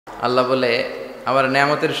আল্লাহ বলে আমার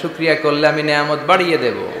নিয়ামতের শুকরিয়া করলে আমি নিয়ামত বাড়িয়ে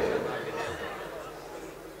দেব,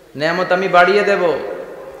 নিয়ামত আমি বাড়িয়ে দেব।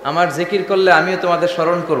 আমার জিকির করলে আমিও তোমাদের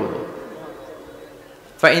স্মরণ করব।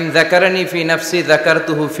 ফাইন যাকারানি ফি নাফসি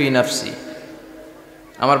যাকারতুহু ফি নাফসি।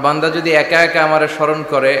 আমার বান্দা যদি একা একা আমারে স্মরণ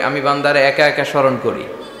করে, আমি বান্দারে একা একা স্মরণ করি।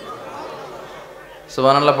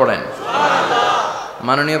 সুবহানাল্লাহ পড়েন।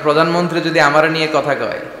 মাননীয় প্রধানমন্ত্রী যদি আমারে নিয়ে কথা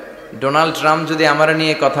কয়, ডোনাল্ড ট্রাম্প যদি আমারে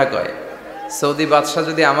নিয়ে কথা কয়, সৌদি বাদশাহ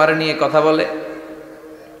যদি আমারে নিয়ে কথা বলে,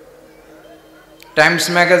 টাইমস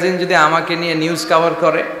ম্যাগাজিন যদি আমাকে নিয়ে নিউজ কভার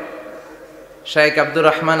করে, শেখ আব্দুর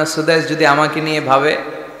রহমান সুদাইস যদি আমাকে নিয়ে ভাবে,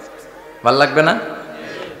 ভাল লাগবে না?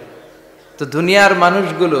 তো দুনিয়ার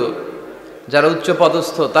মানুষগুলো যারা উচ্চ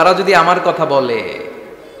পদস্থ, তারা যদি আমার কথা বলে,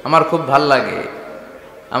 আমার খুব ভাল লাগে,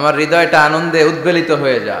 আমার হৃদয়টা আনন্দে উদ্বেলিত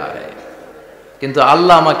হয়ে যায়। কিন্তু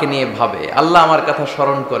আল্লাহ আমাকে নিয়ে ভাবে, আল্লাহ আমার কথা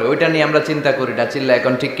স্মরণ করে, ওইটা নিয়ে আমরা চিন্তা করি না। চিল্লা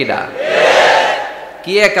এখন ঠিক কিনা?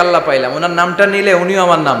 কি এক আল্লাহ পাইলাম, ওনার নামটা নিলে উনিও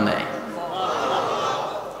আমার নাম নেয়।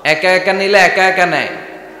 একা একা নিলে একা একা নেয়,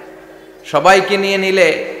 সবাইকে নিয়ে নিলে,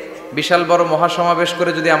 বিশাল বড় মহাসমাবেশ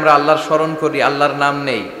করে যদি আমরা আল্লাহর স্মরণ করি, আল্লাহর নাম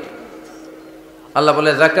নেই, আল্লাহ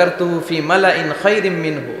বলে যাকারতুহু ফি মালাইন খায়রিম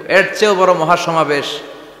মিনহু, এর চেয়েও বড় মহাসমাবেশ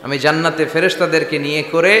আমি জান্নাতে ফেরেশতাদেরকে নিয়ে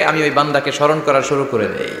করে আমি ওই বান্দাকে স্মরণ করা শুরু করে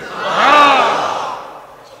দেই।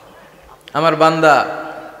 আমার বান্দা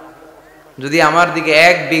যদি আমার দিকে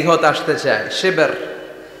এক বিঘত আসতে চায়, শেবের,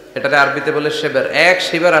 এটাতে আরবিতে বলে শেবের, এক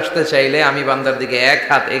শিবের আসতে চাইলে আমি বান্দার দিকে এক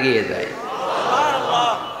হাত এগিয়ে যাই।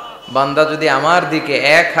 বান্দা যদি আমার দিকে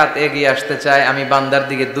এক হাত এগিয়ে আসতে চায়, আমি বান্দার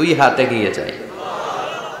দিকে দুই হাত এগিয়ে যাই।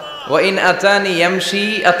 ওয়া ইন আতানি ইয়ামশি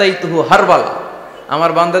আতাইতুহু হারবালা।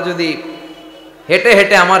 আমার বান্দা যদি হেঁটে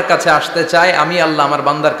হেঁটে আমার কাছে আসতে চায়, আমি আল্লাহ আমার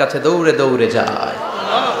বান্দার কাছে দৌড়ে দৌড়ে যাই।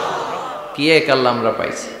 কি এক আল্লাহ আমরা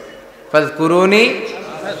পাইছি। ফাযকুরুনি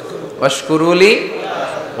ওয়াশকুরুলি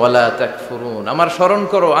ওয়ালা তাকফুরুন। আমার স্মরণ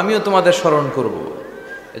করো, আমিও তোমাদের স্মরণ করব।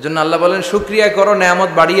 এজন্য আল্লাহ বলেন শুকরিয়া করো,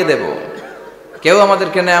 নেয়ামত বাড়িয়ে দেব। কেউ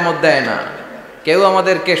আমাদেরকে নেয়ামত দেয় না, কেউ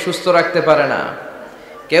আমাদেরকে সুস্থ রাখতে পারে না,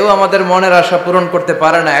 কেউ আমাদের মনের আশা পূরণ করতে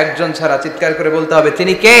পারে না, একজন ছাড়া। চিৎকার করে বলতে হবে,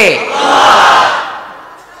 তিনি কে?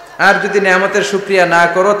 আর যদি নেয়ামতের শুকরিয়া না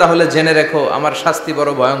করো, তাহলে জেনে রেখো আমার শাস্তি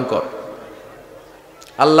বড় ভয়ঙ্কর।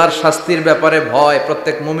 আল্লাহর শাস্তির ব্যাপারে ভয়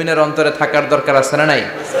প্রত্যেক মুমিনের অন্তরে থাকার দরকার আছে না নাই?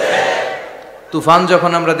 তুফান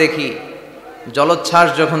যখন আমরা দেখি, জলোচ্ছ্বাস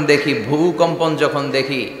যখন দেখি, ভূকম্পন যখন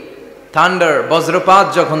দেখি, থান্ডার বজ্রপাত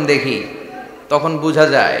যখন দেখি, তখন বোঝা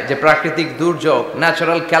যায় যে প্রাকৃতিক দুর্যোগ,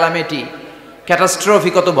 ন্যাচারাল ক্যালামিটি,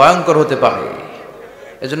 ক্যাটাস্ট্রফি কত ভয়ঙ্কর হতে পারে।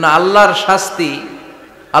 এজন্য আল্লাহর শাস্তি,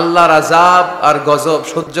 আল্লাহর আযাব আর গজব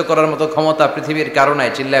সহ্য করার মতো ক্ষমতা পৃথিবীর কারো নাই।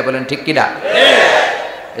 চিল্লায় বলেন ঠিক কিনা?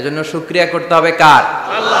 এজন্য শুকরিয়া করতে হবে কার?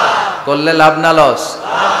 আল্লাহ। করলে লাভ না লস?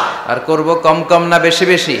 আর করব কম কম না বেশি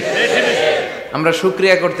বেশি? আমরা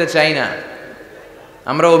শুকরিয়া করতে চাই না,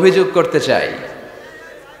 আমরা অভিযোগ করতে চাই।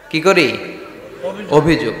 কি করি?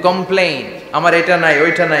 অভিযোগ, কমপ্লেইন। আমার এটা নাই,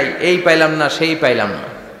 ওইটা নাই, এই পাইলাম না, সেই পাইলাম না,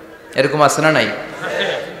 এরকম আছে না নাই?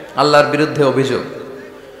 আল্লাহর বিরুদ্ধে অভিযোগ।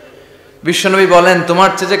 বিশ্বনবী বলেন,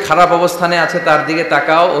 তোমার চেয়ে যে খারাপ অবস্থানে আছে তার দিকে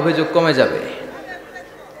তাকাও, অভিযোগ কমে যাবে।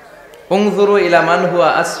 উনজুরু ইলা মান হুয়া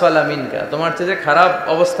আসফালা মিনকা। তোমার চেয়ে যে খারাপ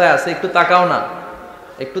অবস্থায় আছে, একটু তাকাও না,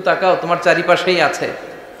 একটু তাকাও, তোমার চারিপাশেই আছে।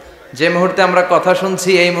 যে মুহূর্তে আমরা কথা শুনছি,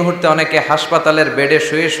 এই মুহূর্তে অনেকে হাসপাতালের বেডে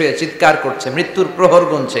শুয়ে শুয়ে চিৎকার করছে, মৃত্যুর প্রহর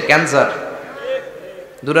গুনছে। ক্যান্সার,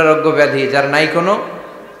 দুরারোগ্য ব্যাধি, যার নাই কোনো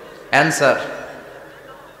অ্যান্সার।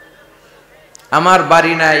 আমার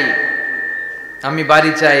বাড়ি নাই, আমি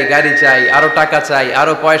বাড়ি চাই, গাড়ি চাই, আরো টাকা চাই,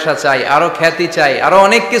 আরো পয়সা চাই, আরো খ্যাতি চাই, আরো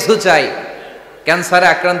অনেক কিছু চাই। ক্যান্সারে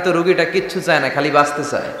আক্রান্ত রোগীটা কিচ্ছু চায় না, খালি বাঁচতে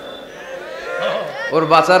চায়। ওর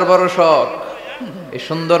বাঁচার বড় শখ, এই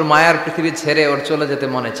সুন্দর মায়ার পৃথিবী ছেড়ে ওর চলে যেতে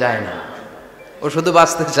মনে চায় না, ও শুধু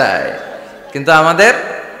বাঁচতে চায়। কিন্তু আমাদের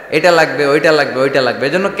এটা লাগবে, ওইটা লাগবে, ওইটা লাগবে।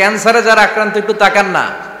 এজন্য ক্যান্সারে যারা আক্রান্ত, একটু তাকান না,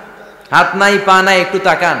 হাত নাই পা নাই, একটু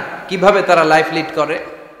তাকান কিভাবে তারা লাইফ লিড করে।